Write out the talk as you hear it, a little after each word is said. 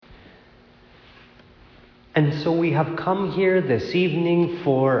And so we have come here this evening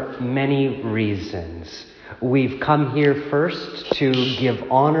for many reasons. We've come here first to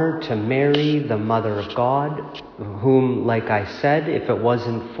give honor to Mary, the Mother of God, whom, like I said, if it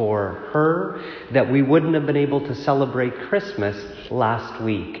wasn't for her, that we wouldn't have been able to celebrate Christmas last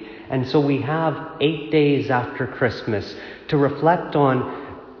week. And so we have 8 days after Christmas to reflect on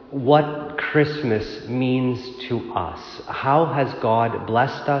what Christmas means to us. How has God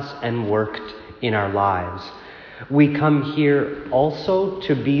blessed us and worked in our lives? We come here also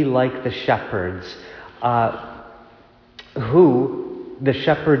to be like the shepherds, who the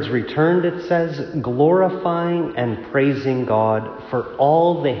shepherds returned, it says, glorifying and praising God for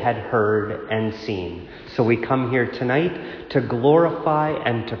all they had heard and seen. So we come here tonight to glorify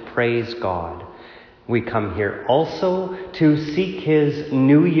and to praise God. We come here also to seek His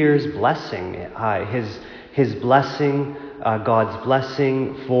New Year's blessing, His blessing, God's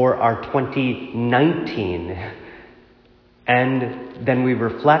blessing for our 2019. And then we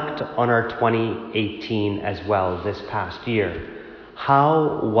reflect on our 2018 as well, this past year.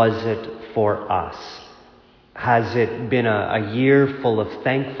 How was it for us? Has it been a year full of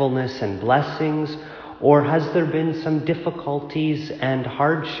thankfulness and blessings? Or has there been some difficulties and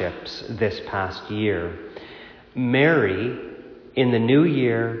hardships this past year? Mary, in the new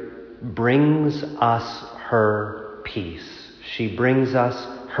year, brings us her peace. She brings us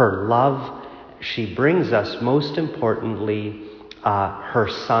her love. She brings us, most importantly, her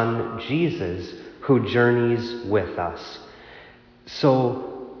Son, Jesus, who journeys with us.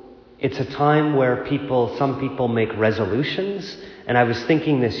 So it's a time where some people make resolutions. And I was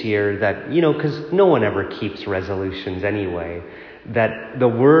thinking this year that, because no one ever keeps resolutions anyway, that the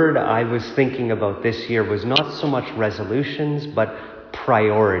word I was thinking about this year was not so much resolutions, but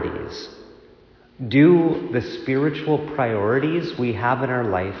priorities. Do the spiritual priorities we have in our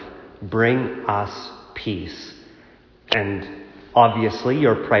life bring us peace? And obviously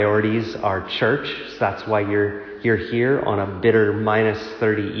your priorities are church, so that's why you're here on a bitter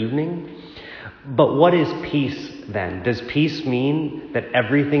 -30 evening. But what is peace then? Does peace mean that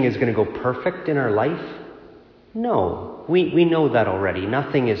everything is going to go perfect in our life? No, we know that already.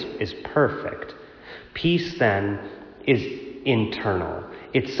 Nothing is perfect. Peace then is internal.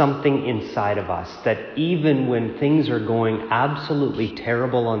 It's something inside of us that even when things are going absolutely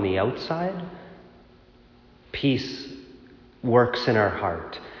terrible on the outside, peace works in our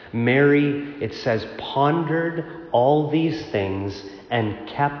heart. Mary, it says, pondered all these things and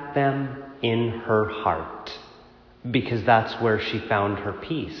kept them in her heart, because that's where she found her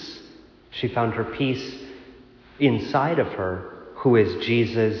peace. She found her peace inside of her, who is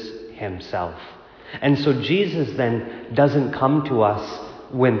Jesus himself. And so Jesus then doesn't come to us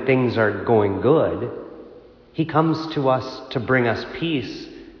when things are going good. He comes to us to bring us peace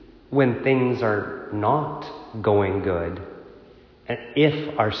when things are not going good, and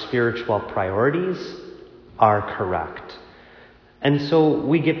if our spiritual priorities are correct. And so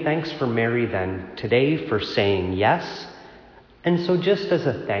we give thanks for Mary then today for saying yes. And so just as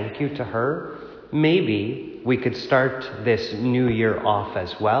a thank you to her, maybe we could start this new year off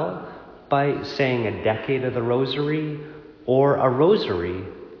as well by saying a decade of the rosary or a rosary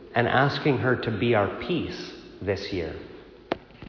and asking her to be our peace this year.